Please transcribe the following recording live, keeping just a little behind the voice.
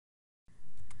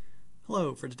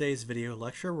Hello, for today's video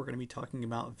lecture we're going to be talking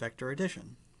about vector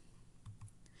addition.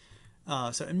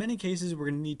 So in many cases we're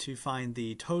going to need to find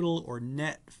the total or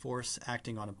net force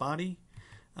acting on a body,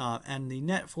 and the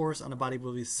net force on a body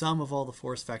will be the sum of all the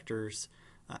force vectors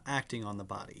acting on the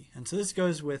body. And so this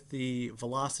goes with the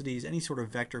velocities, any sort of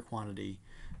vector quantity.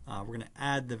 We're going to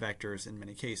add the vectors in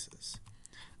many cases.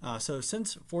 So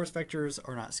since force vectors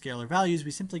are not scalar values,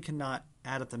 we simply cannot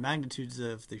add up the magnitudes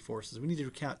of the forces. We need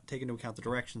to take into account the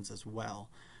directions as well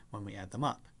when we add them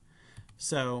up.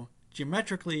 So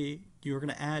geometrically, you're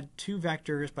going to add two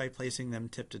vectors by placing them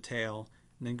tip to tail,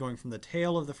 and then going from the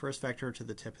tail of the first vector to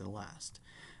the tip of the last.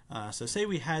 So say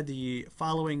we had the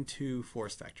following two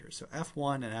force vectors, so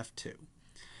F1 and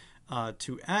F2.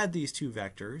 To add these two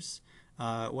vectors,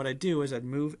 what I'd do is I'd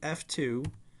move F2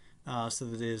 so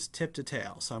that it is tip to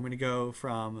tail. So I'm going to go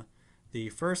from the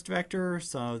first vector,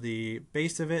 so the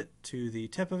base of it, to the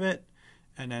tip of it,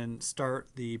 and then start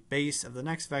the base of the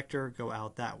next vector, go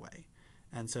out that way.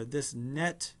 And so this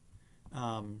net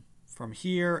from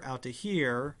here out to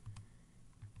here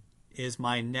is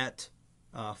my net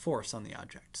force on the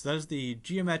object. So that is the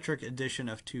geometric addition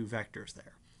of two vectors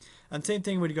there. And same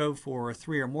thing would go for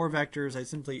three or more vectors. I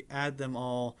simply add them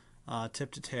all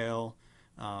tip to tail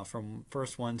from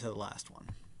first one to the last one.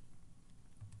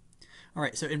 All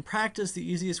right, so in practice, the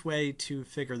easiest way to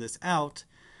figure this out,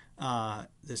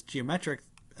 this geometric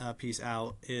piece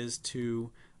out, is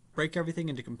to break everything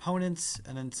into components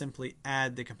and then simply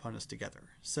add the components together.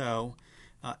 So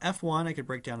F1 I could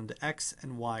break down into X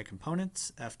and Y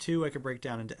components. F2 I could break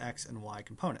down into X and Y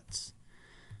components.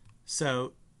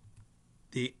 So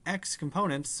the X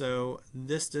components, so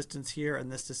this distance here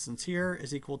and this distance here,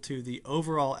 is equal to the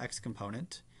overall X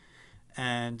component.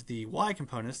 And the Y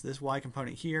components, this Y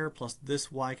component here plus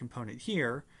this Y component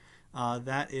here,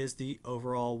 that is the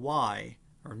overall Y,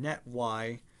 or net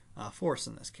Y force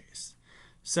in this case.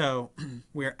 So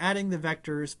we're adding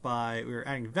vectors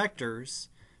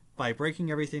by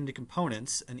breaking everything to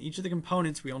components, and each of the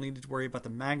components we only need to worry about the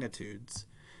magnitudes.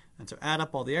 And so add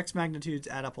up all the X magnitudes,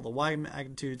 add up all the Y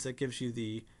magnitudes, that gives you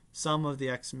the sum of the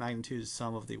X magnitudes,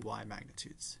 sum of the Y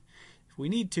magnitudes. If we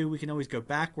need to, we can always go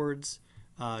backwards,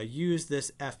 use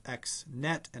this Fx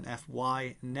net and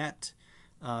Fy net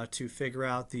to figure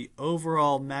out the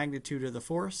overall magnitude of the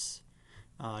force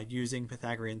using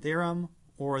Pythagorean theorem,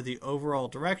 or the overall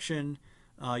direction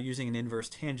using an inverse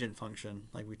tangent function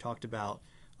like we talked about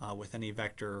with any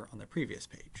vector on the previous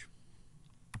page.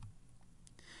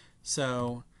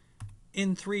 So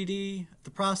in 3D,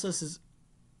 the process is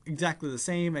exactly the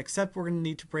same, except we're going to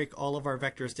need to break all of our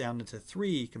vectors down into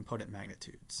three component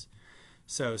magnitudes.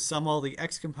 So sum all the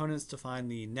X components to find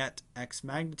the net X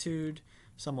magnitude,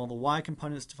 sum all the Y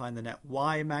components to find the net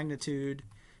Y magnitude,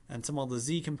 and sum all the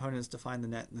Z components to find the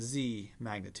net Z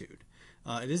magnitude.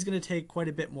 It is going to take quite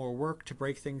a bit more work to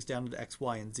break things down into X,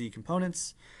 Y, and Z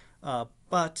components,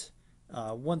 but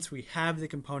once we have the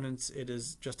components, it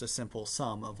is just a simple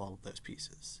sum of all of those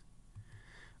pieces.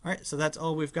 All right, so that's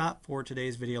all we've got for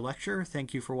today's video lecture.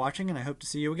 Thank you for watching, and I hope to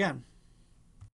see you again.